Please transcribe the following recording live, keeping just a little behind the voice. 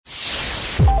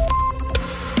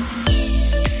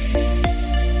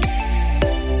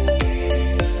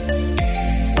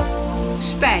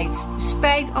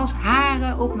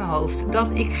op mijn hoofd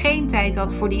dat ik geen tijd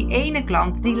had voor die ene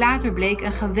klant die later bleek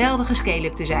een geweldige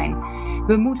scale-up te zijn.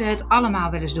 We moeten het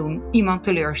allemaal wel eens doen, iemand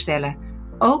teleurstellen.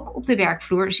 Ook op de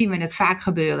werkvloer zien we het vaak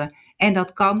gebeuren. En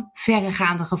dat kan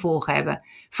verregaande gevolgen hebben.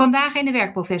 Vandaag in de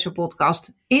Werkprofessor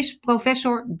podcast is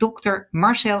professor Dr.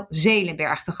 Marcel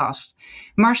Zelenberg te gast.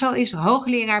 Marcel is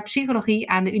hoogleraar psychologie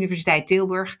aan de Universiteit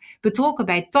Tilburg, betrokken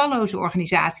bij talloze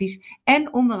organisaties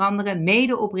en onder andere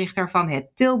medeoprichter van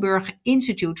het Tilburg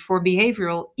Institute for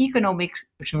Behavioral Economics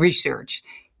Research,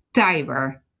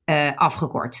 TIBER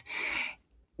afgekort.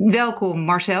 Welkom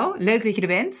Marcel, leuk dat je er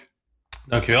bent.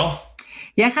 Dankjewel.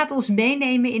 Jij gaat ons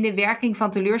meenemen in de werking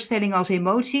van teleurstellingen als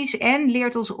emoties en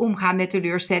leert ons omgaan met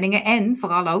teleurstellingen en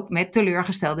vooral ook met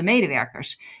teleurgestelde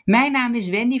medewerkers. Mijn naam is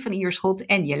Wendy van Ierschot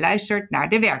en je luistert naar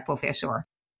de Werkprofessor.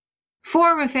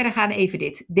 Voor we verder gaan even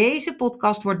dit. Deze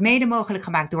podcast wordt mede mogelijk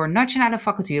gemaakt door Nationale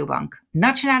Vacaturebank.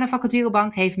 Nationale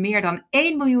Vacaturebank heeft meer dan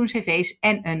 1 miljoen cv's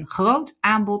en een groot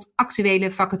aanbod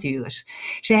actuele vacatures.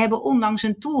 Ze hebben onlangs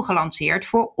een tool gelanceerd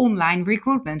voor online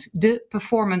recruitment, de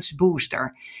Performance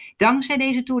Booster. Dankzij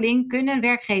deze tooling kunnen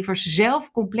werkgevers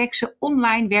zelf complexe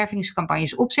online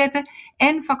wervingscampagnes opzetten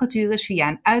en vacatures via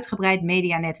een uitgebreid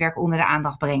medianetwerk onder de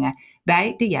aandacht brengen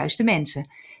bij de juiste mensen.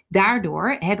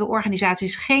 Daardoor hebben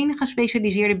organisaties geen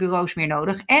gespecialiseerde bureaus meer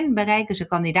nodig en bereiken ze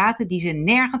kandidaten die ze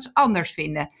nergens anders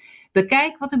vinden.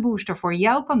 Bekijk wat de booster voor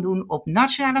jou kan doen op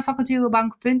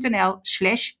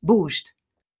nationalevacaturebank.nl/boost.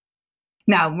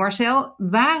 Nou Marcel,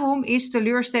 waarom is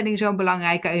teleurstelling zo'n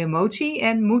belangrijke emotie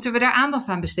en moeten we daar aandacht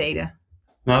aan besteden?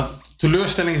 Nou,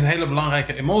 teleurstelling is een hele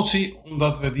belangrijke emotie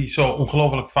omdat we die zo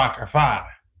ongelooflijk vaak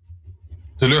ervaren.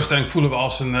 Teleurstelling voelen we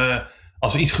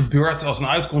als er iets gebeurt, als een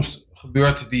uitkomst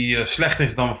gebeurt die slechter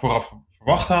is dan we vooraf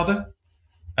verwacht hadden.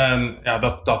 En ja,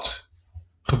 dat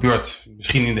gebeurt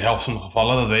misschien in de helft van de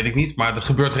gevallen, dat weet ik niet. Maar dat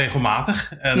gebeurt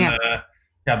regelmatig. En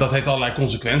dat heeft allerlei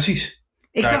consequenties.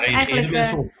 Ik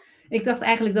dacht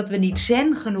eigenlijk dat we niet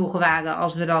zen genoeg waren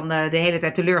als we dan de hele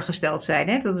tijd teleurgesteld zijn.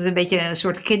 Hè? Dat het een beetje een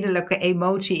soort kinderlijke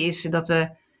emotie is. Dat we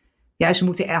juist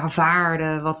moeten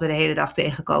ervaren wat we de hele dag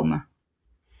tegenkomen.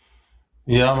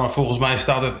 Ja, maar volgens mij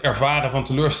staat het ervaren van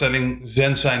teleurstelling,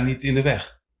 zen zijn, niet in de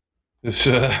weg. Dus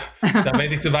daar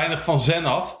weet ik te weinig van zen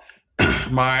af.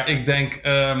 Maar ik denk,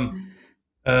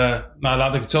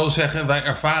 laat ik het zo zeggen. Wij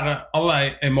ervaren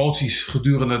allerlei emoties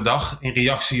gedurende de dag in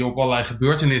reactie op allerlei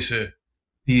gebeurtenissen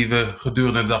die we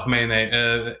gedurende de dag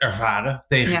ervaren,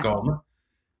 tegenkomen.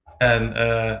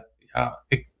 Ja.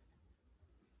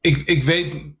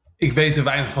 En ik weet te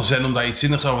weinig van zen om daar iets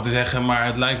zinnigs over te zeggen, maar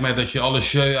het lijkt mij dat je alle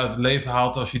jeu uit het leven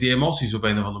haalt als je die emoties op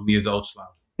een of andere manier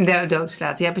doodslaat.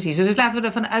 Doodslaat, ja precies. Dus laten we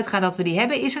ervan uitgaan dat we die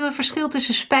hebben. Is er een verschil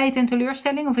tussen spijt en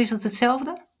teleurstelling of is dat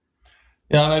hetzelfde?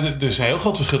 Ja, nee, er is een heel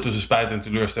groot verschil tussen spijt en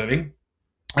teleurstelling.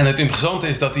 En het interessante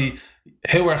is dat die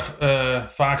heel erg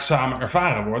vaak samen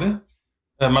ervaren worden,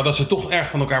 maar dat ze toch erg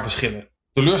van elkaar verschillen.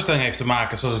 Teleurstelling heeft te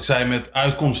maken, zoals ik zei, met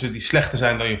uitkomsten die slechter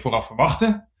zijn dan je vooraf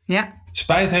verwachtte. Ja.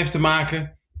 Spijt heeft te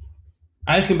maken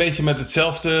eigenlijk een beetje met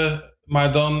hetzelfde,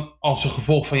 maar dan als een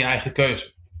gevolg van je eigen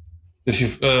keuze. Dus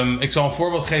ik zal een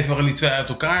voorbeeld geven waarin die twee uit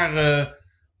elkaar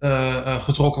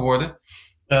getrokken worden.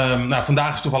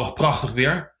 Vandaag is toevallig prachtig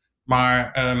weer,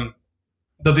 maar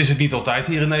dat is het niet altijd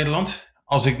hier in Nederland.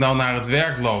 Als ik nou naar het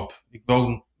werk loop, ik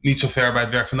woon niet zo ver bij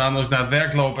het werk vandaan, als ik naar het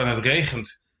werk loop en het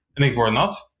regent en ik word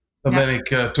nat, dan ben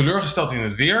ik teleurgesteld in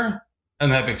het weer en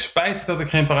heb ik spijt dat ik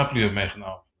geen paraplu heb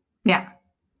meegenomen. Ja.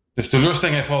 Dus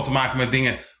teleurstelling heeft vooral te maken met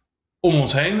dingen om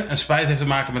ons heen en spijt heeft te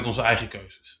maken met onze eigen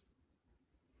keuzes.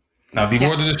 Nou, die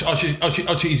worden dus,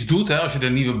 als je iets doet, hè, als je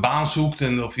een nieuwe baan zoekt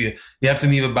en of je hebt een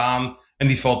nieuwe baan en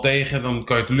die valt tegen, dan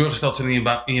kan je teleurgesteld zijn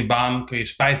in je baan, kun je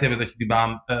spijt hebben dat je die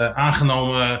baan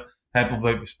aangenomen hebt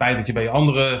of spijt dat je bij je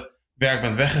andere werk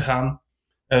bent weggegaan.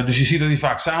 Dus je ziet dat die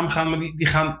vaak samen gaan, maar die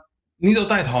gaan niet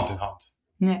altijd hand in hand.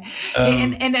 Nee.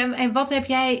 En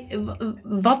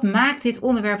wat maakt dit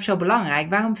onderwerp zo belangrijk?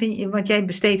 Waarom vind je, want jij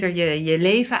besteedt er je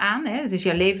leven aan, hè? Het is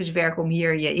jouw levenswerk om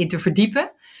hier je in te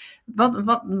verdiepen.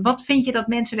 Wat vind je dat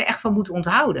mensen er echt van moeten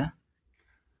onthouden?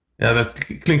 Ja, dat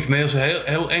klinkt ineens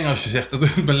heel eng als je zegt dat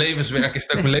het mijn levenswerk is,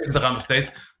 dat ik mijn leven eraan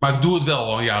besteed. Maar ik doe het wel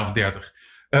al een jaar of 30.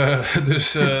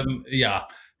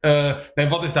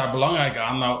 Wat is daar belangrijk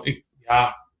aan? Nou,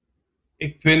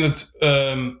 ik vind het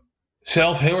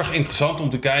zelf heel erg interessant om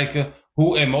te kijken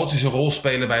hoe emoties een rol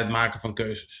spelen bij het maken van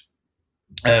keuzes.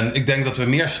 En ik denk dat we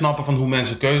meer snappen van hoe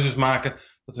mensen keuzes maken,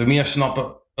 dat we meer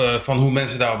snappen van hoe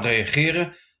mensen daarop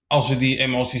reageren als we die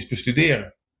emoties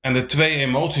bestuderen. En de twee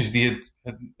emoties die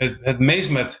het meest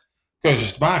met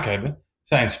keuzes te maken hebben,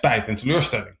 zijn spijt en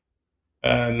teleurstelling.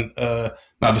 En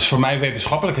dat is voor mij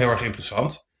wetenschappelijk heel erg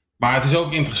interessant. Maar het is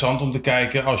ook interessant om te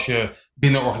kijken als je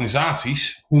binnen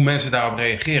organisaties, hoe mensen daarop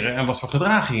reageren en wat voor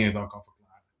gedragingen je dan kan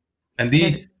verklaren. En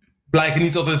die blijken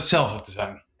niet altijd hetzelfde te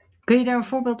zijn. Kun je daar een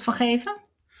voorbeeld van geven?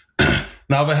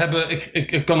 Nou,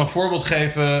 ik kan een voorbeeld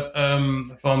geven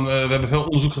we hebben veel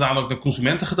onderzoek gedaan ook naar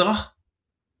consumentengedrag.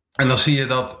 En dan zie je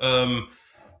dat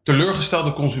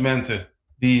teleurgestelde consumenten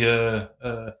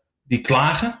die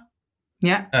klagen.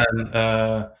 Ja.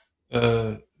 En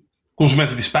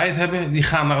consumenten die spijt hebben, die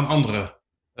gaan naar een andere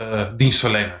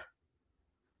dienstverlener.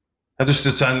 Dus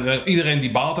dat zijn iedereen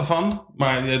die baalt ervan,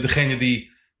 maar degene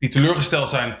die teleurgesteld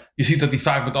zijn, je ziet dat die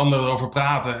vaak met anderen erover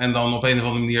praten en dan op een of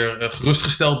andere manier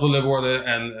gerustgesteld willen worden.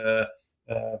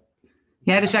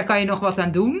 Ja, dus daar kan je nog wat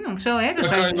aan doen of zo, hè? Daar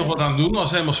kan je nog wat aan doen. Als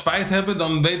ze helemaal spijt hebben,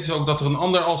 dan weten ze ook dat er een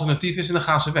ander alternatief is en dan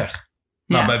gaan ze weg.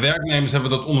 Ja. Nou, bij werknemers hebben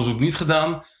we dat onderzoek niet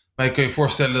gedaan, maar je kunt je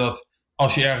voorstellen dat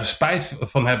als je ergens spijt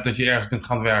van hebt dat je ergens bent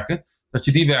gaan werken, dat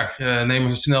je die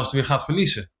werknemers het snelst weer gaat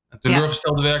verliezen. En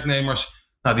teleurgestelde werknemers,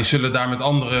 nou, die zullen daar met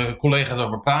andere collega's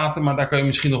over praten, maar daar kun je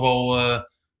misschien nog wel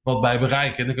wat bij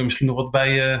bereiken. Daar kun je misschien nog wat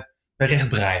bij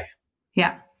rechtbreien.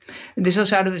 Ja, dus dan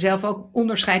zouden we zelf ook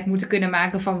onderscheid moeten kunnen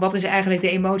maken van wat is eigenlijk de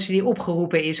emotie die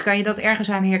opgeroepen is. Kan je dat ergens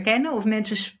aan herkennen of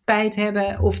mensen spijt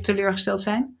hebben of teleurgesteld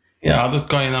zijn? Ja, dat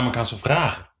kan je namelijk aan ze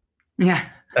vragen.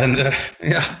 Ja. En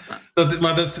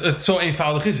zo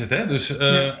eenvoudig is het. Hè? Dus,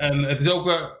 en het is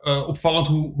ook opvallend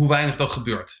hoe weinig dat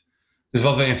gebeurt. Dus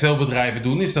wat we in veel bedrijven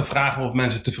doen is dan vragen we of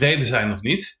mensen tevreden zijn of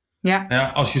niet. Ja. Ja,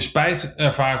 als je spijt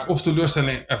ervaart of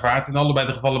teleurstelling ervaart, in allebei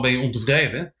de gevallen ben je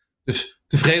ontevreden. Dus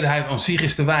tevredenheid aan zich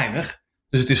is te weinig.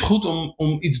 Dus het is goed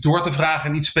om iets door te vragen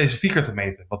en iets specifieker te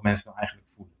meten wat mensen dan eigenlijk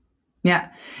voelen.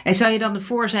 Ja, en zou je dan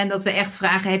ervoor zijn dat we echt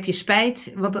vragen, heb je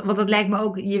spijt? Want dat lijkt me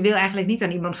ook, je wil eigenlijk niet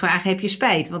aan iemand vragen, heb je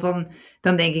spijt? Want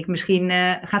dan denk ik, misschien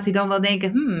gaat hij dan wel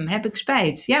denken, heb ik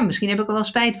spijt? Ja, misschien heb ik er wel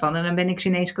spijt van en dan ben ik ze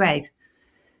ineens kwijt.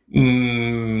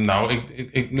 Nou,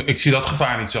 ik zie dat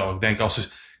gevaar niet zo.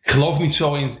 Ik geloof niet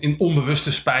zo in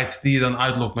onbewuste spijt die je dan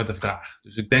uitlokt met de vraag.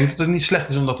 Dus ik denk dat het niet slecht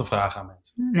is om dat te vragen aan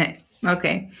mensen. Nee,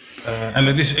 oké. En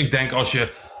ik denk als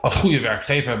je als goede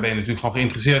werkgever ben je natuurlijk gewoon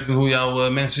geïnteresseerd in hoe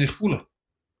jouw mensen zich voelen.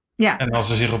 Ja. En als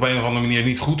ze zich op een of andere manier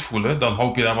niet goed voelen, dan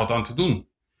hoop je daar wat aan te doen.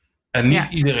 En niet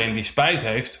iedereen die spijt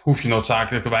heeft, hoef je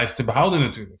noodzakelijkerwijs te behouden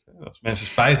natuurlijk. Als mensen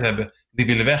spijt hebben, die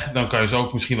willen weg, dan kan je ze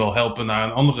ook misschien wel helpen naar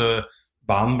een andere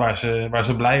baan waar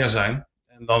ze blijer zijn.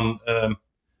 En dan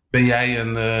ben jij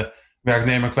een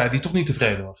werknemer kwijt die toch niet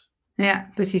tevreden was. Ja,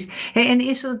 precies. Hey, en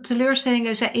is dat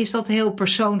teleurstellingen, is dat heel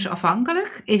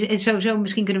persoonsafhankelijk? Sowieso,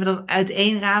 misschien kunnen we dat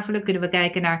uiteenrafelen. Kunnen we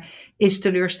kijken naar, is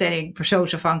teleurstelling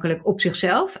persoonsafhankelijk op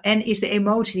zichzelf? En is de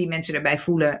emotie die mensen daarbij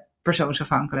voelen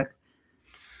persoonsafhankelijk?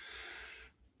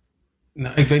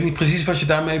 Nou, ik weet niet precies wat je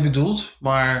daarmee bedoelt,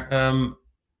 maar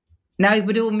Nou, ik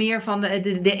bedoel meer van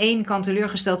de een kan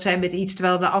teleurgesteld zijn met iets,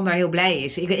 terwijl de ander heel blij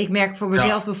is. Ik merk voor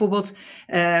mezelf bijvoorbeeld,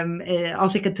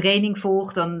 als ik een training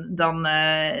volg, dan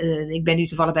ik ben nu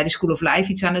toevallig bij de School of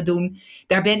Life iets aan het doen.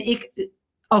 Daar ben ik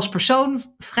als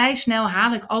persoon vrij snel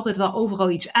haal ik altijd wel overal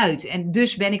iets uit. En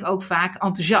dus ben ik ook vaak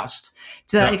enthousiast.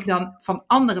 Terwijl ik dan van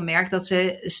anderen merk dat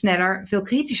ze sneller veel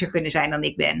kritischer kunnen zijn dan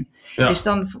ik ben. Ja. Dus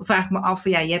dan vraag ik me af,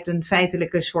 je hebt een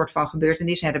feitelijke soort van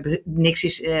gebeurtenis. Niks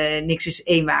is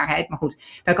één waarheid. Maar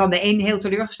goed, dan kan de een heel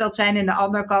teleurgesteld zijn en de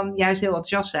ander kan juist heel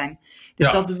enthousiast zijn.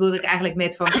 Dus dat bedoel ik eigenlijk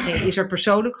met van, is er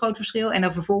persoonlijk groot verschil? En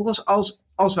dan vervolgens,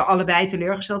 als we allebei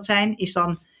teleurgesteld zijn, is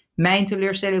dan mijn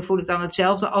teleurstelling, voel ik dan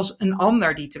hetzelfde als een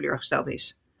ander die teleurgesteld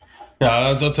is?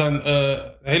 Ja, dat zijn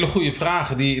hele goede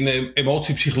vragen die in de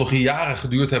emotiepsychologie jaren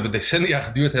geduurd hebben, decennia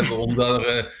geduurd hebben om daar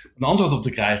een antwoord op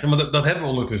te krijgen. Maar dat hebben we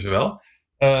ondertussen wel.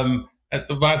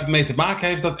 Waar het mee te maken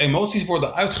heeft dat emoties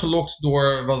worden uitgelokt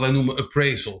door wat wij noemen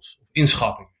appraisals, of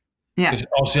inschattingen. Ja. Dus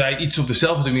als jij iets op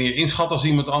dezelfde manier inschat als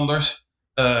iemand anders,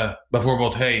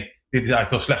 bijvoorbeeld, dit is eigenlijk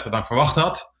veel slechter dan ik verwacht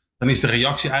had, dan is de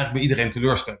reactie eigenlijk bij iedereen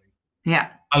teleurstelling.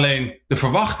 Ja. Alleen de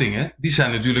verwachtingen, die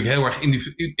zijn natuurlijk heel erg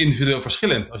individueel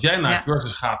verschillend. Als jij naar een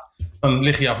cursus gaat, dan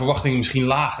liggen jouw verwachtingen misschien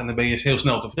laag en dan ben je heel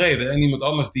snel tevreden. En iemand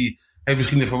anders die heeft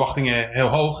misschien de verwachtingen heel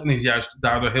hoog en is juist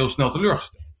daardoor heel snel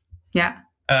teleurgesteld. Ja.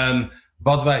 En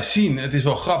wat wij zien, het is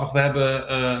wel grappig, we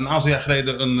hebben een aantal jaar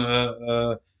geleden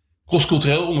een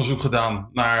cross-cultureel onderzoek gedaan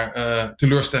naar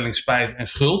teleurstelling, spijt en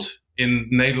schuld in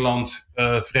Nederland,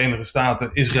 Verenigde Staten,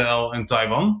 Israël en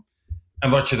Taiwan. En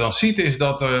wat je dan ziet is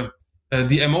dat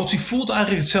die emotie voelt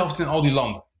eigenlijk hetzelfde in al die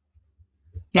landen.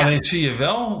 Ja. Alleen zie je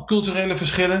wel culturele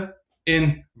verschillen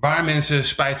in waar mensen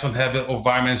spijt van hebben of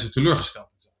waar mensen teleurgesteld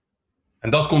zijn. En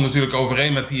dat komt natuurlijk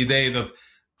overeen met die ideeën dat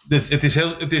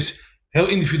het is heel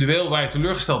individueel waar je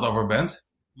teleurgesteld over bent.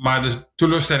 Maar de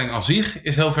teleurstelling aan zich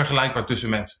is heel vergelijkbaar tussen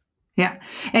mensen. Ja,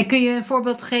 en kun je een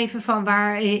voorbeeld geven van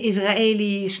waar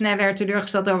Israëli's sneller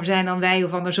teleurgesteld over zijn dan wij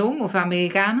of andersom, of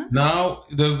Amerikanen? Nou,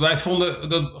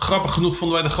 grappig genoeg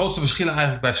vonden wij de grootste verschillen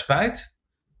eigenlijk bij spijt.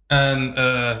 En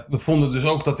we vonden dus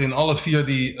ook dat in alle 4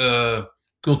 die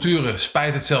culturen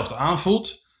spijt hetzelfde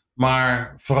aanvoelt.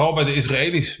 Maar vooral bij de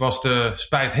Israëli's was de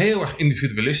spijt heel erg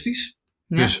individualistisch.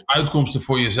 Ja. Dus uitkomsten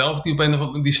voor jezelf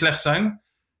die slecht zijn. In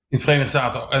de Verenigde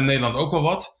Staten en Nederland ook wel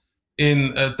wat.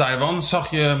 In Taiwan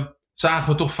zagen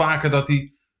we toch vaker dat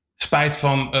die spijt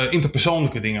van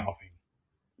interpersoonlijke dingen afhing.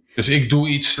 Dus ik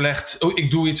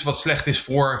doe iets wat slecht is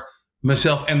voor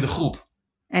mezelf en de groep.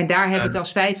 En daar heb ik al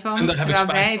spijt van. Terwijl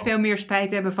wij veel meer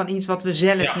spijt hebben van iets wat we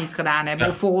zelf niet gedaan hebben.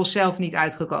 Of voor onszelf niet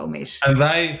uitgekomen is. En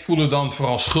wij voelen dan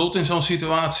vooral schuld in zo'n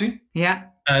situatie.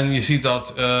 Ja. En je ziet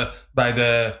dat bij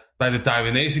de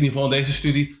Taiwanese, in ieder geval in deze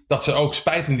studie, dat ze ook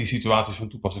spijt in die situaties van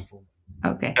toepassing vonden.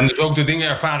 Okay. En dus ook de dingen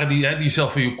ervaren die je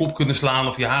zelf in je kop kunnen slaan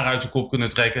of je haar uit je kop kunnen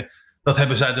trekken. Dat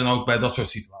hebben zij dan ook bij dat soort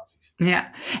situaties.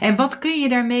 Ja, en wat kun je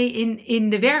daarmee in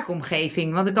de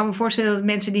werkomgeving? Want ik kan me voorstellen dat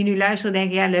mensen die nu luisteren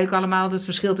denken, ja, leuk allemaal, het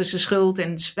verschil tussen schuld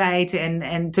en spijt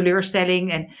en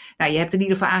teleurstelling. En nou, je hebt in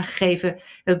ieder geval aangegeven dat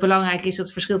het belangrijk is dat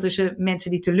het verschil tussen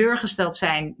mensen die teleurgesteld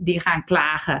zijn, die gaan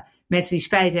klagen. Mensen die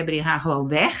spijt hebben, die gaan gewoon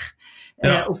weg.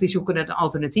 Ja. Of die zoeken een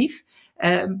alternatief.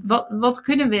 Wat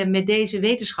kunnen we met deze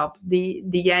wetenschap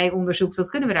die jij onderzoekt, wat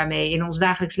kunnen we daarmee in ons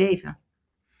dagelijks leven?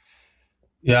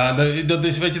 Ja, dat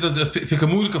vind ik een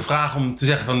moeilijke vraag om te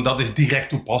zeggen van dat is direct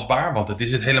toepasbaar, want dat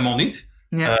is het helemaal niet.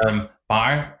 Ja.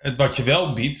 Maar wat je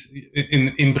wel biedt,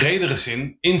 in bredere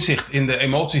zin, inzicht in de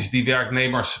emoties die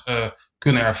werknemers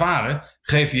kunnen ervaren,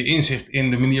 geef je inzicht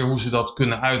in de manier hoe ze dat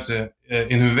kunnen uiten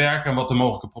in hun werk en wat de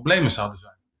mogelijke problemen zouden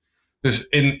zijn. Dus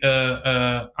in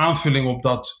aanvulling op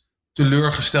dat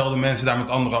teleurgestelde mensen daar met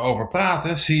anderen over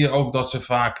praten, zie je ook dat ze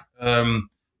vaak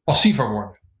passiever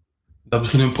worden. Dat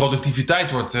misschien hun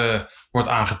productiviteit wordt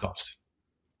aangetast.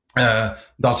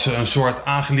 Dat ze een soort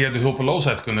aangeleerde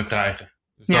hulpeloosheid kunnen krijgen.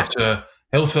 Dus ja. Dat ze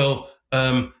heel veel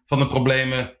van de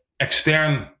problemen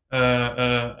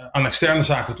aan externe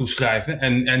zaken toeschrijven.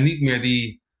 En niet meer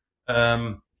die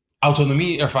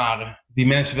autonomie ervaren die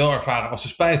mensen wel ervaren als ze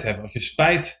spijt hebben. Als je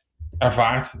spijt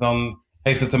ervaart, dan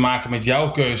heeft het te maken met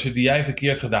jouw keuze die jij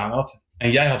verkeerd gedaan had.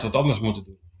 En jij had wat anders moeten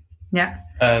doen. Ja.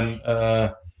 En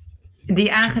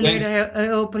die aangeleerde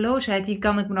hulpeloosheid, die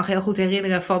kan ik me nog heel goed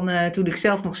herinneren van toen ik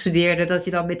zelf nog studeerde. Dat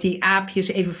je dan met die aapjes,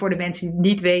 even voor de mensen die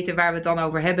niet weten waar we het dan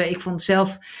over hebben. Ik vond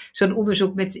zelf zo'n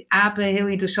onderzoek met apen heel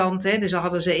interessant. Hè? Dus dan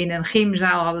hadden ze in een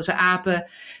gymzaal apen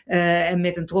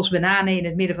met een tros bananen in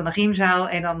het midden van de gymzaal.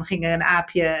 En dan ging een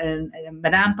aapje een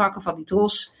banaan pakken van die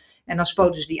tros. En dan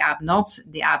spoten ze die aap nat.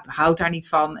 Die aap houdt daar niet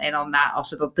van. En dan als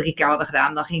ze dat 3 keer hadden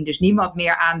gedaan, dan ging dus niemand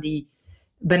meer aan die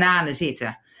bananen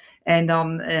zitten. En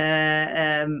dan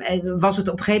was het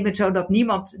op een gegeven moment zo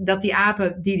dat die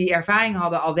apen die ervaring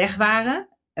hadden al weg waren.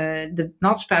 De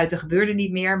natspuiten gebeurde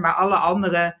niet meer, maar alle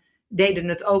anderen deden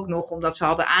het ook nog omdat ze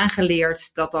hadden aangeleerd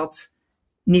dat dat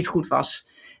niet goed was.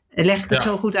 Leg ik het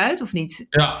zo goed uit of niet?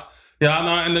 Ja,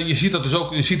 nou, en je ziet dat dus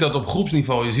ook. Je ziet dat op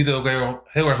groepsniveau. Je ziet het ook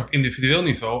heel erg op individueel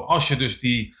niveau. Als je dus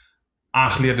die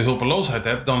aangeleerde hulpeloosheid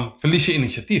hebt, dan verlies je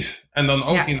initiatief. En dan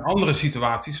ook in andere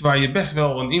situaties waar je best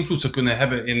wel een invloed zou kunnen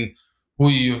hebben in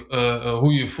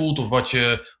hoe je voelt of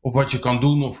wat je kan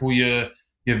doen of hoe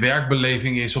je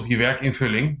werkbeleving is of je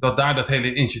werkinvulling, dat daar dat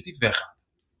hele initiatief weggaat.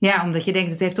 Ja, omdat je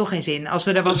denkt, het heeft toch geen zin. Als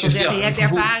we er wat van zeggen, je hebt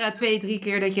ervaren 2-3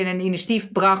 keer dat je een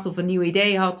initiatief bracht of een nieuw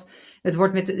idee had. Het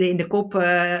wordt in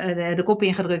de kop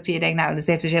ingedrukt en je denkt, nou, dat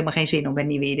heeft dus helemaal geen zin om met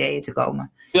nieuwe ideeën te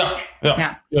komen.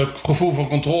 Ja. Het gevoel van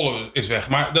controle is weg.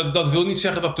 Maar dat wil niet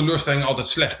zeggen dat teleurstelling altijd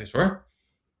slecht is, hoor.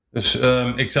 Dus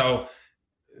ik zou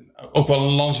ook wel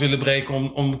een lans willen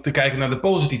breken om te kijken naar de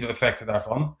positieve effecten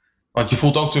daarvan. Want je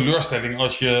voelt ook teleurstelling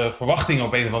als je verwachtingen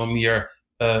op een of andere manier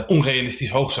onrealistisch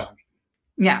hoog zijn.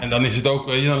 Ja. En dan is het ook,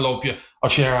 dan loop je,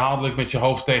 als je herhaaldelijk met je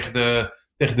hoofd tegen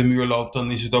de muur loopt,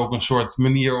 dan is het ook een soort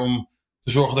manier om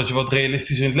te zorgen dat je wat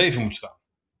realistisch in het leven moet staan.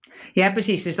 Ja,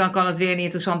 precies. Dus dan kan het weer een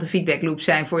interessante feedbackloop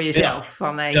zijn voor jezelf.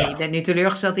 Ja. Je bent nu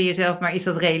teleurgesteld in jezelf, maar is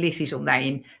dat realistisch om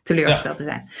daarin teleurgesteld te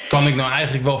zijn? Kan ik nou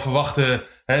eigenlijk wel verwachten,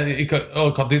 ik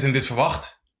had dit en dit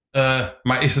verwacht.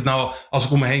 Maar is het nou, als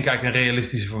ik om me heen kijk, een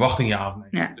realistische verwachting, ja of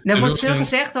nee? Ja. Er wordt veel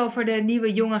gezegd over de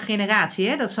nieuwe jonge generatie.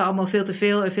 Hè? Dat ze allemaal veel te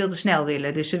veel en veel te snel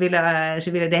willen. Dus ze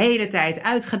willen de hele tijd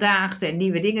uitgedaagd en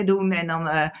nieuwe dingen doen. En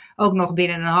dan ook nog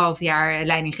binnen een half jaar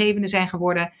leidinggevende zijn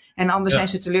geworden. En anders zijn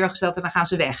ze teleurgesteld en dan gaan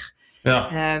ze weg.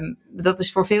 Ja. Dat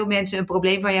is voor veel mensen een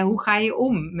probleem van hoe ga je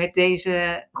om met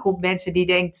deze groep mensen die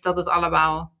denkt dat het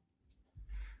allemaal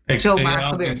zomaar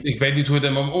gebeurt. Ik weet niet hoe het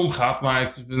er omgaat, maar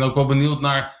ik ben ook wel benieuwd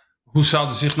naar hoe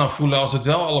zouden ze zich nou voelen als het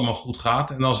wel allemaal goed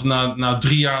gaat? En als ze na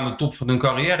 3 jaar aan de top van hun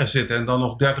carrière zitten en dan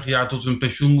nog 30 jaar tot hun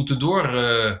pensioen moeten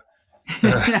doordrijven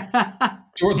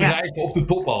op de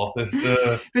top al. Dus,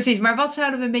 Precies, maar wat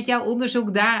zouden we met jouw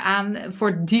onderzoek daaraan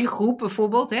voor die groep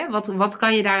bijvoorbeeld, hè? Wat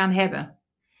kan je daaraan hebben?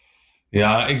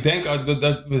 Ja, ik denk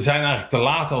dat we zijn eigenlijk te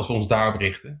laat als we ons daarop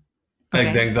richten. Okay.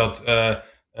 Ik denk dat,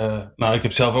 ik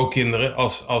heb zelf ook kinderen.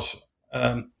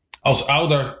 Als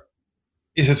ouder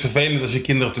is het vervelend als je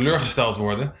kinderen teleurgesteld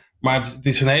worden. Maar het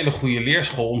is een hele goede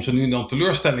leerschool om ze nu dan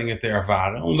teleurstellingen te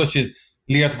ervaren. Omdat je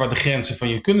leert waar de grenzen van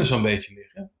je kunnen zo'n beetje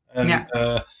liggen. En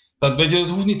dat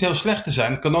hoeft niet heel slecht te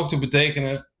zijn. Het kan ook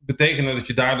betekenen dat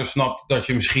je daardoor snapt dat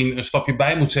je misschien een stapje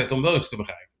bij moet zetten om wel iets te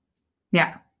bereiken.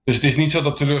 Ja. Dus het is niet zo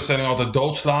dat teleurstelling altijd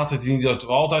doodslaat. Het is niet dat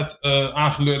we altijd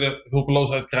aangeleurde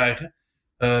hulpeloosheid krijgen.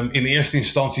 In eerste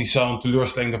instantie zal een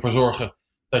teleurstelling ervoor zorgen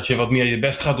dat je wat meer je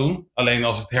best gaat doen. Alleen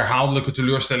als het herhaaldelijke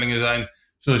teleurstellingen zijn,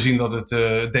 zullen we zien dat het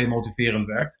demotiverend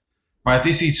werkt. Maar het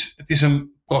is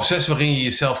een proces waarin je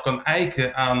jezelf kan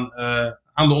eiken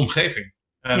aan de omgeving.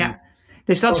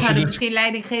 Dus dat zouden misschien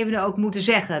leidinggevenden ook moeten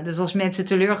zeggen. Dus als mensen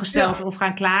teleurgesteld of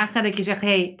gaan klagen, dat je zegt,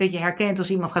 dat je herkent als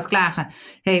iemand gaat klagen.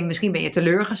 Misschien ben je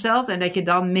teleurgesteld. En dat je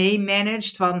dan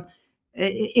meemanagt van,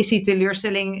 is die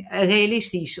teleurstelling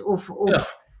realistisch? Of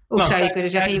zou je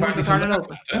kunnen zeggen, je moet het harder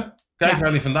lopen. Kijk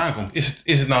waar die vandaan komt.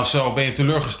 Is het nou zo, ben je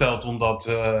teleurgesteld omdat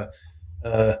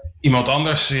iemand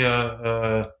anders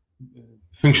je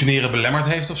functioneren belemmerd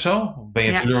heeft of zo? Of ben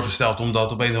je teleurgesteld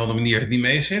omdat op een of andere manier het niet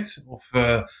mee zit? Of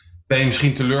ben je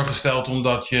misschien teleurgesteld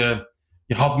omdat je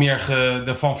had meer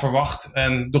ervan verwacht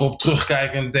en erop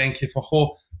terugkijken en denk je van,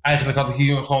 goh, eigenlijk had ik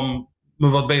hier gewoon me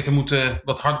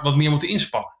wat meer moeten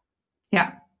inspannen.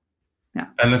 Ja.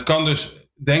 En het kan dus,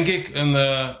 denk ik,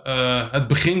 het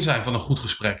begin zijn van een goed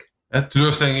gesprek.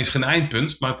 Teleurstelling is geen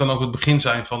eindpunt, maar het kan ook het begin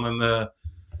zijn van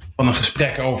een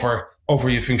gesprek over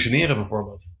je functioneren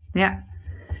bijvoorbeeld. Ja,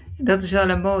 dat is wel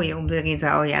een mooie om erin te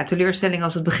houden. Ja, teleurstelling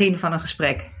als het begin van een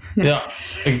gesprek. Ja,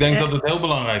 ik denk dat het heel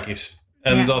belangrijk is.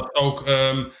 En dat ook,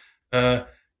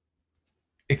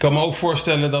 ik kan me ook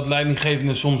voorstellen dat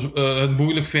leidinggevenden soms het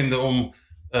moeilijk vinden om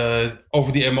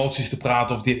over die emoties te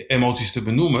praten of die emoties te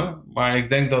benoemen. Maar ik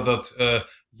denk dat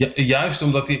juist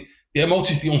omdat die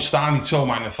emoties die ontstaan niet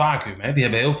zomaar in een vacuüm. Hè? Die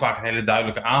hebben heel vaak een hele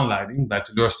duidelijke aanleiding. Bij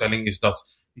teleurstelling is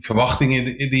dat die verwachtingen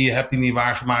die je hebt die niet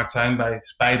waargemaakt zijn. Bij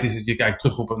spijt is het je kijkt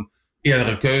terug op een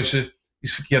eerdere keuze. Die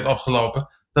is verkeerd afgelopen.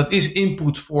 Dat is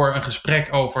input voor een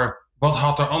gesprek over wat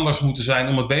had er anders moeten zijn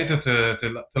om het beter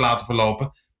te laten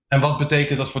verlopen. En wat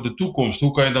betekent dat voor de toekomst?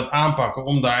 Hoe kan je dat aanpakken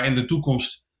om daar in de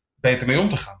toekomst beter mee om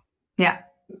te gaan? Ja,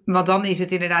 want dan is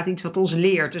het inderdaad iets wat ons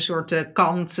leert. Een soort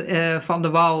kant van de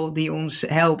wal die ons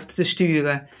helpt te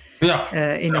sturen.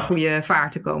 In een goede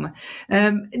vaart te komen.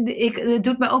 Het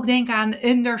doet me ook denken aan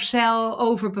undersell,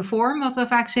 overperform, wat we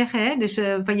vaak zeggen. Hè? Dus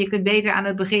je kunt beter aan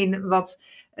het begin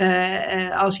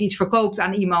als je iets verkoopt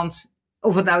aan iemand,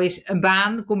 of het nou is een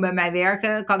baan, kom bij mij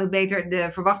werken, kan ik beter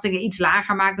de verwachtingen iets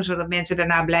lager maken, zodat mensen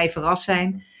daarna blij verrast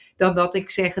zijn. Dan dat ik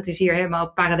zeg, het is hier helemaal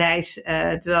het paradijs,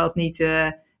 terwijl het niet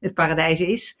het paradijs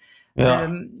is.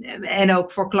 Ja. En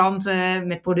ook voor klanten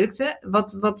met producten.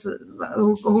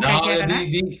 Hoe kijk jij daarnaar?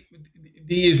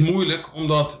 Die is moeilijk,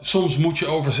 omdat soms moet je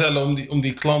overzellen om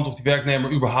die klant of die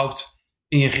werknemer überhaupt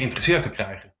in je geïnteresseerd te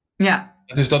krijgen. Ja.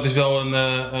 Dus dat is wel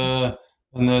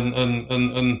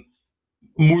een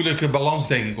moeilijke balans,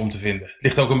 denk ik, om te vinden. Het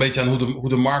ligt ook een beetje aan hoe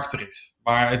de markt er is.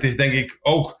 Maar het is denk ik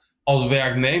ook als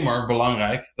werknemer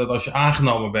belangrijk dat als je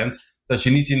aangenomen bent, dat je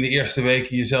niet in de eerste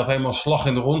weken jezelf helemaal slag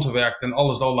in de ronde werkt en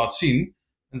alles al laat zien.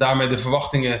 En daarmee de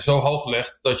verwachtingen zo hoog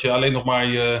legt dat je alleen nog maar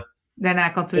je daarna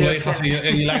kan collega's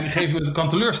en je leidinggevende kan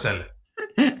teleurstellen.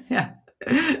 Ja.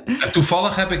 En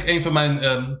toevallig heb ik een van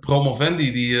mijn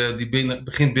promovendi, die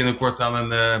begint binnenkort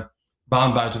aan een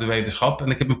baan buiten de wetenschap. En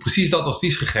ik heb hem precies dat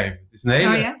advies gegeven. Het is een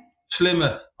hele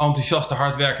slimme, enthousiaste,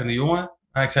 hardwerkende jongen.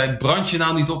 Maar ik zei, brand je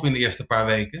nou niet op in de eerste paar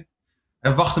weken.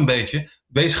 En wacht een beetje.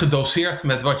 Wees gedoseerd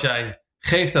met wat jij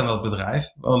geeft aan dat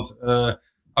bedrijf. Want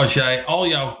als jij al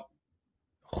jouw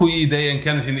goede ideeën en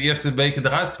kennis in de eerste weken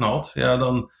eruit knalt, ja,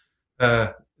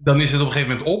 dan is het op een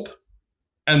gegeven moment op.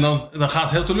 En dan gaat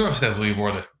het heel teleurgesteld wil je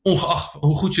worden. Ongeacht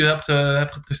hoe goed je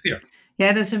hebt gepresteerd.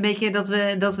 Ja, dat is een beetje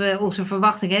dat we onze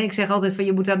verwachtingen. Ik zeg altijd van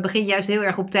je moet aan het begin juist heel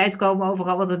erg op tijd komen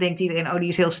overal. Want dan denkt iedereen, die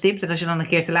is heel stipt. En als je dan een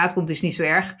keer te laat komt, is het niet zo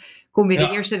erg. Kom je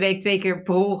de eerste week 2 keer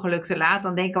per ongeluk te laat,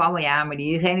 dan denken we allemaal, maar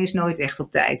diegene is nooit echt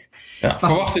op tijd. Ja,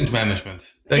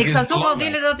 verwachtingsmanagement. Ik zou toch wel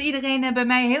willen dat iedereen bij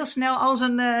mij heel snel als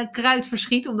een kruid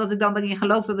verschiet. Omdat ik dan erin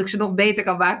geloof dat ik ze nog beter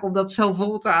kan maken om dat zo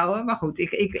vol te houden. Maar goed,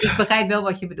 ik begrijp wel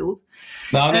wat je bedoelt.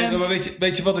 Nou, maar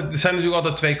weet je wat, er zijn natuurlijk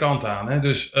altijd 2 kanten aan. Hè?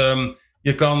 Dus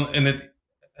je kan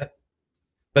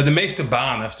bij de meeste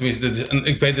banen, of tenminste,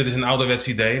 ik weet dit is een ouderwets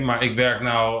idee, maar ik werk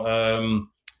nou,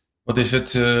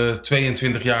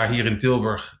 22 jaar hier in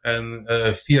Tilburg en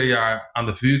 4 jaar aan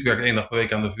de VU. Ik werk 1 dag per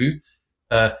week aan de VU.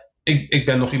 Ik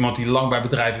ben nog iemand die lang bij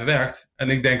bedrijven werkt. En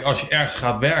ik denk, als je ergens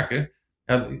gaat werken,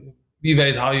 wie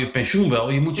weet haal je pensioen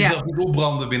wel. Je moet jezelf niet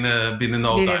opbranden binnen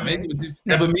no time.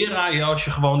 Ze hebben meer aan je als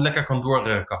je gewoon lekker kan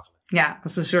doorkachelen. Ja,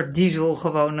 als een soort diesel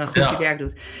gewoon goed je werk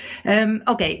doet.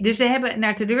 Oké, dus we hebben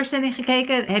naar teleurstelling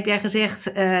gekeken. Heb jij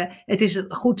gezegd, het is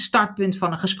een goed startpunt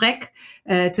van een gesprek.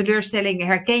 Teleurstelling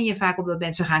herken je vaak omdat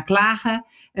mensen gaan klagen.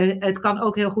 Het kan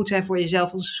ook heel goed zijn voor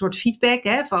jezelf als een soort feedback.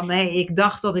 Hè, van, ik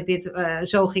dacht dat ik dit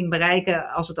zo ging bereiken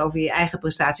als het over je eigen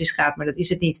prestaties gaat, maar dat is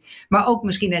het niet. Maar ook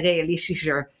misschien een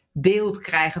realistischer beeld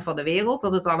krijgen van de wereld.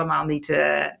 Dat het allemaal niet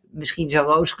misschien zo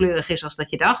rooskleurig is als dat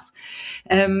je dacht.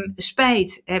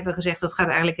 Spijt, hebben we gezegd, dat gaat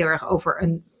eigenlijk heel erg over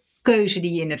een keuze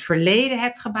die je in het verleden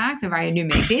hebt gemaakt en waar je nu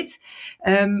mee zit.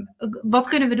 Wat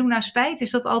kunnen we doen aan spijt?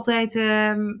 Is dat altijd...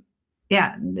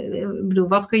 ik bedoel,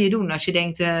 wat kun je doen als je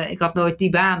denkt, ik had nooit die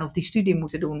baan of die studie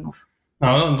moeten doen? Of...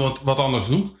 Nou, dan wat anders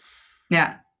doen.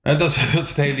 Ja. Dat is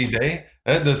het hele idee.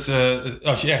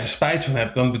 Als je ergens spijt van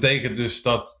hebt, dan betekent dus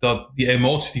dat die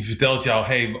emotie die vertelt jou,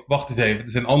 hey, wacht eens even, er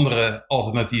zijn andere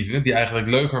alternatieven die eigenlijk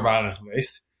leuker waren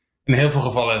geweest. In heel veel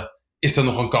gevallen is er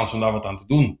nog een kans om daar wat aan te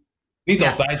doen. Niet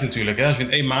altijd natuurlijk. Hè. Als je een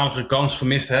eenmalige kans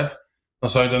gemist hebt, dan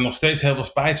zou je er nog steeds heel veel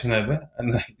spijt van hebben.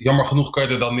 En jammer genoeg kan je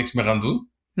er dan niks meer aan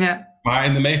doen. Ja. Maar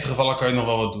in de meeste gevallen kan je nog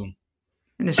wel wat doen.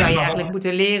 En dan zou je eigenlijk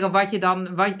moeten leren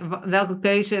welke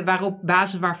keuze, op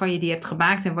basis waarvan je die hebt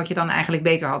gemaakt en wat je dan eigenlijk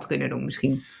beter had kunnen doen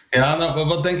misschien. Ja, nou,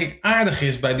 wat denk ik aardig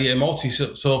is bij die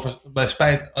emoties, zowel bij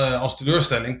spijt als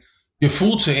teleurstelling, je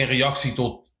voelt ze in reactie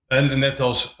tot, en net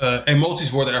als emoties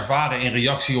worden ervaren in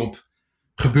reactie op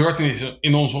gebeurtenissen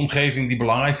in onze omgeving die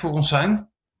belangrijk voor ons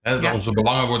zijn. Onze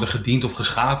belangen worden gediend of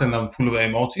geschaad en dan voelen we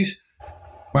emoties.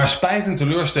 Maar spijt en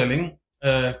teleurstelling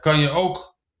kan je ook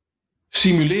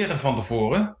simuleren van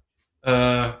tevoren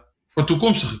voor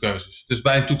toekomstige keuzes. Dus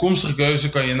bij een toekomstige keuze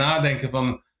kan je nadenken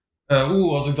van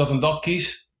als ik dat en dat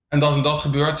kies en dat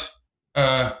gebeurt,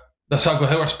 daar zou ik wel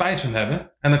heel erg spijt van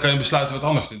hebben. En dan kan je besluiten wat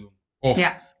anders te doen. Of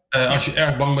als je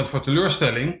erg bang bent voor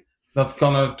teleurstelling, dat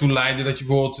kan ertoe leiden dat je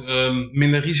bijvoorbeeld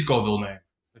minder risico wil nemen.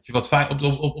 Dat je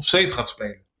wat op safe gaat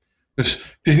spelen. Dus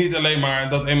het is niet alleen maar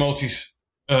dat emoties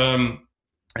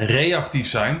reactief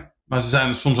zijn, maar ze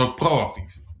zijn soms ook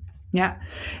proactief. Ja,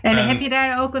 en heb je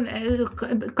daar ook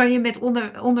kan je met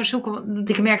onderzoeken, want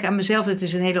ik merk aan mezelf, het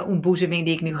is een hele ontboezeming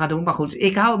die ik nu ga doen, maar goed,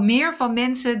 ik hou meer van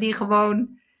mensen die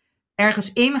gewoon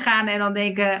ergens ingaan en dan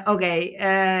denken,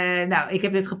 ik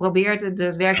heb dit geprobeerd,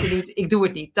 het werkte niet, ik doe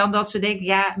het niet. Dan dat ze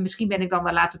denken, misschien ben ik dan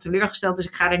wel later teleurgesteld, dus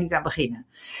ik ga er niet aan beginnen.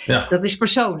 Ja. Dat is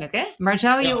persoonlijk, hè? Maar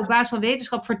zou je op basis van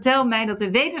wetenschap, vertel mij dat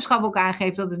de wetenschap ook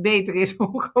aangeeft dat het beter is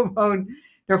om gewoon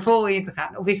er vol in te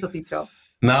gaan, of is dat niet zo?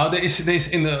 Nou,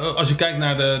 als je kijkt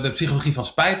naar de psychologie van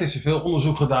spijt, is er veel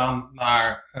onderzoek gedaan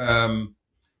naar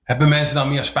hebben mensen nou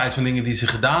meer spijt van dingen die ze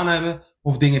gedaan hebben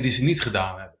of dingen die ze niet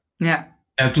gedaan hebben. Ja.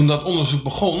 En toen dat onderzoek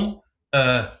begon,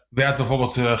 werd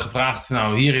bijvoorbeeld gevraagd,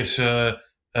 nou hier is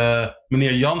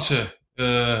meneer Jansen,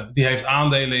 die heeft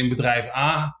aandelen in bedrijf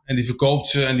A en die verkoopt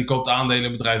ze en die koopt aandelen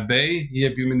in bedrijf B. Hier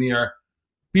heb je meneer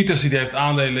Pieters, die heeft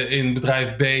aandelen in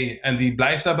bedrijf B en die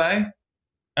blijft daarbij.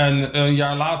 En een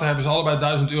jaar later hebben ze allebei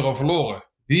 €1000 verloren.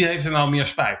 Wie heeft er nou meer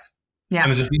spijt? Ja. En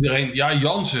dan zegt iedereen,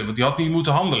 Jansen, want die had niet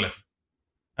moeten handelen.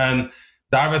 En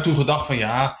daar werd toen gedacht van,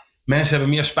 mensen hebben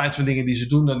meer spijt van dingen die ze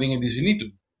doen dan dingen die ze niet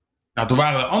doen. Nou, toen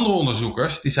waren er andere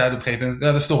onderzoekers die zeiden op een gegeven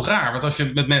moment, dat is toch raar, want als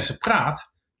je met mensen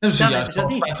praat, hebben ze juist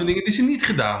spijt van dingen die ze niet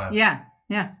gedaan hebben.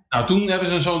 Ja. Nou, toen hebben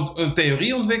ze zo'n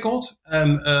theorie ontwikkeld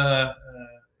en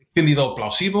ik vind die wel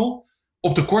plausibel.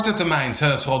 Op de korte termijn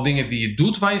zijn het vooral dingen die je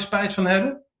doet waar je spijt van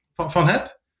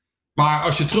hebt. Maar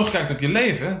als je terugkijkt op je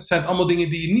leven, zijn het allemaal dingen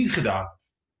die je niet gedaan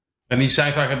hebt. En die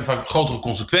hebben vaak grotere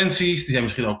consequenties. Die zijn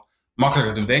misschien ook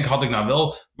makkelijker te bedenken. Was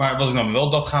ik nou wel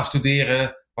dat gaan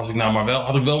studeren? Had ik maar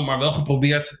wel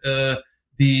geprobeerd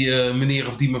die meneer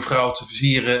of die mevrouw te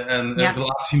versieren en een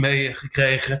relatie mee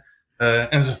gekregen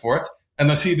enzovoort. En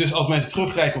dan zie je dus als mensen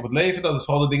terugkijken op het leven, dat het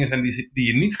vooral de dingen zijn die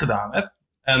je niet gedaan hebt.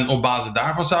 En op basis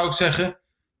daarvan zou ik zeggen,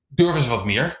 durf eens wat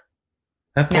meer.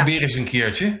 Probeer eens een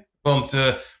keertje. Want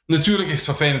natuurlijk is het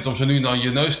vervelend om zo nu en dan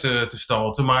je neus te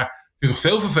stoten. Maar het is nog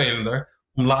veel vervelender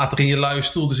om later in je luie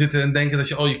stoel te zitten en denken dat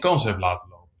je al je kansen hebt laten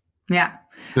lopen. Ja.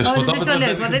 Dus dat is wel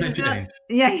leuk. Want dit is wel,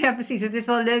 ja, precies. Het is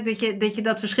wel leuk dat je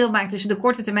dat verschil maakt tussen de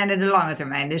korte termijn en de lange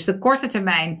termijn. Dus de korte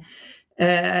termijn,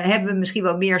 hebben we misschien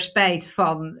wel meer spijt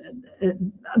van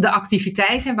de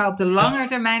activiteiten. Maar op de lange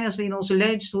termijn, als we in onze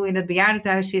leunstoel in het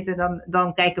bejaardentehuis zitten,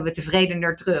 dan kijken we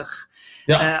tevredener terug.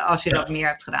 Als je dat meer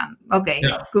hebt gedaan.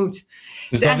 Oké, goed.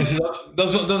 Dus dat is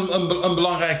een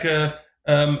belangrijke...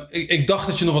 ik dacht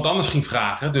dat je nog wat anders ging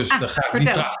vragen. Dus dan ga ik die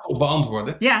vraag op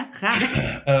beantwoorden. Ja, graag.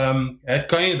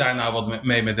 Kan je daar nou wat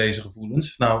mee met deze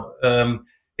gevoelens? Nou,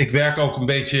 ik werk ook een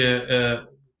beetje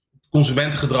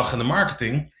consumentengedrag en de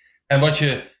marketing. En wat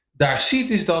je daar ziet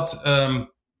is dat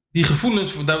die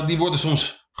gevoelens, die worden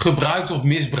soms gebruikt of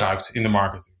misbruikt in de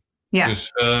marketing. Ja.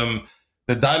 Dus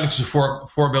het duidelijkste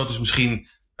voorbeeld is misschien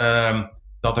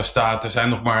dat er staat, er zijn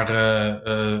nog maar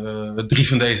 3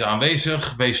 van deze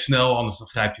aanwezig. Wees snel, anders dan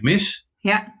grijp je mis.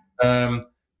 Ja.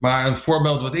 Maar een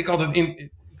voorbeeld wat ik altijd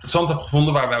interessant heb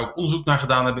gevonden, waar wij ook onderzoek naar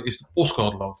gedaan hebben, is de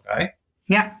postcode loterij.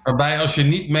 Ja. Waarbij als je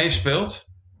niet meespeelt,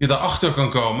 je daarachter kan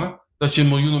komen dat je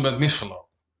miljoenen bent misgelopen.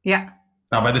 Ja.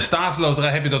 Nou, bij de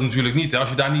staatsloterij heb je dat natuurlijk niet. Hè? Als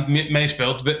je daar niet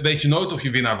meespeelt, weet je nooit of je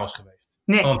winnaar was geweest.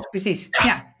 Nee, want, precies.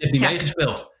 Je hebt niet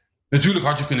meegespeeld. Natuurlijk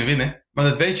had je kunnen winnen, maar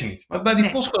dat weet je niet. Maar bij die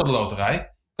postcode loterij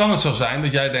kan het zo zijn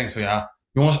dat jij denkt van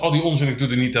jongens, al die onzin, ik doe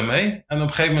er niet aan mee. En op een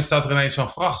gegeven moment staat er ineens zo'n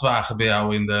vrachtwagen bij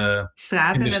jou in de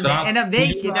straat. En dan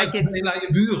weet je dat je... naar je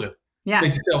buren.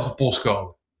 Met jezelfde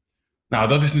postcode. Nou,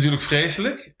 dat is natuurlijk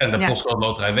vreselijk. En de postcode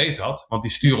loterij weet dat. Want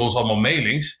die sturen ons allemaal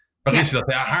mailings. Waarin ze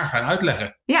dat haarfijn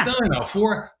uitleggen. Ja. Stel je nou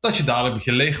voor dat je dadelijk met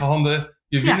je lege handen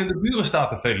je winnende buren staat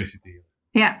te feliciteren.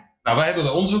 Ja. Nou, wij hebben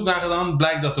er onderzoek naar gedaan.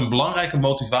 Blijkt dat een belangrijke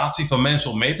motivatie van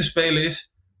mensen om mee te spelen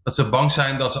is dat ze bang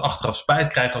zijn dat ze achteraf spijt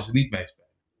krijgen als ze niet meespelen.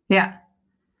 Ja.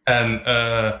 En,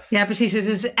 ja, precies. Het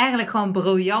is eigenlijk gewoon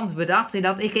briljant bedacht. En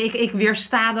dat ik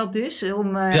weersta dat dus.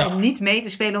 Om niet mee te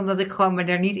spelen, omdat ik gewoon me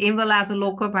er niet in wil laten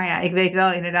lokken. Maar ik weet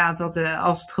wel inderdaad dat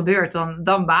als het gebeurt,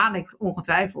 dan baan ik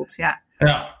ongetwijfeld. Ja.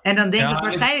 Ja. En dan denk ik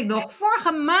waarschijnlijk nog,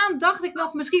 vorige maand dacht ik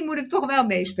nog, misschien moet ik toch wel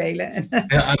meespelen.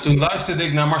 Ja, en toen luisterde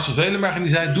ik naar Marcel Zelenberg en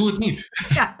die zei, doe het niet.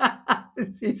 Ja,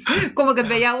 precies. Kom ik het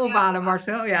bij jou ophalen,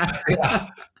 Marcel? Ja.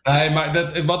 Nee,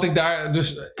 maar wat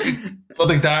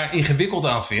ik daar ingewikkeld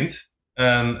aan vind.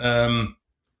 En,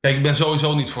 kijk, ik ben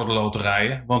sowieso niet voor de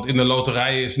loterijen. Want in de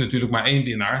loterijen is natuurlijk maar 1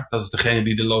 winnaar. Dat is degene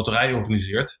die de loterij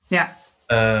organiseert. Ja.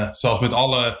 Zoals met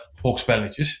alle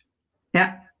volksspelletjes.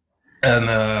 Ja.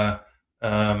 En...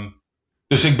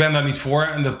 dus ik ben daar niet voor.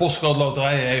 En de postcode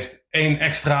loterij heeft 1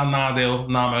 extra nadeel.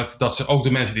 Namelijk dat ze ook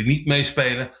de mensen die niet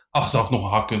meespelen achteraf nog een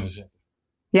hak kunnen zetten.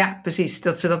 Ja, precies.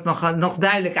 Dat ze dat nog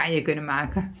duidelijk aan je kunnen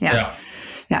maken. Ja.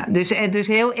 Ja, dus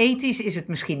heel ethisch is het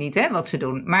misschien niet wat ze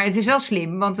doen. Maar het is wel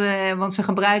slim. Want ze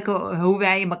gebruiken hoe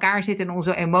wij in elkaar zitten en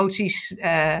onze emoties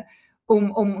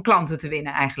om klanten te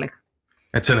winnen eigenlijk.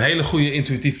 Het zijn hele goede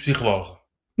intuïtieve psychologen.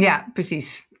 Ja,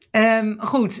 precies.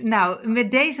 Goed, nou,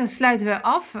 met deze sluiten we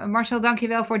af. Marcel, dank je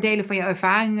wel voor het delen van je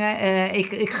ervaringen.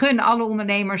 Ik gun alle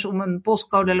ondernemers om een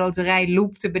postcode loterij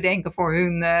loop te bedenken voor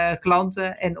hun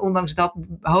klanten. En ondanks dat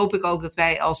hoop ik ook dat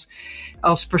wij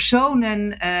als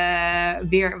personen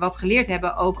weer wat geleerd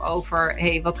hebben. Ook over,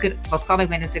 wat kan ik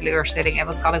met een teleurstelling? En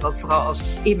wat kan ik ook vooral als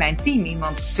in mijn team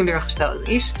iemand teleurgesteld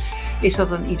is? Is dat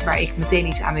dan iets waar ik meteen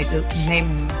iets aan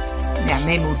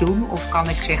mee moet doen? Of kan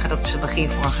ik zeggen dat is een begin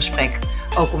voor een gesprek?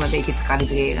 Ook om een beetje te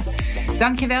kalibreren.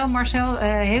 Dankjewel Marcel,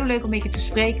 heel leuk om met je te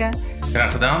spreken.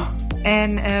 Graag gedaan.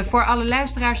 En voor alle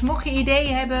luisteraars, mocht je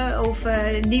ideeën hebben of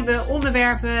nieuwe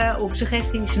onderwerpen of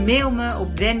suggesties, mail me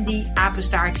op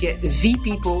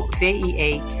Wendy@vpeople,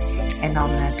 VIE. En dan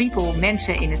people,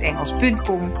 mensen in het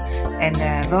Engels.com. En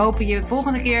we hopen je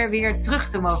volgende keer weer terug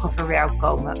te mogen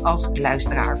verwelkomen als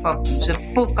luisteraar van onze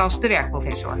podcast De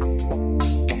Werkprofessor.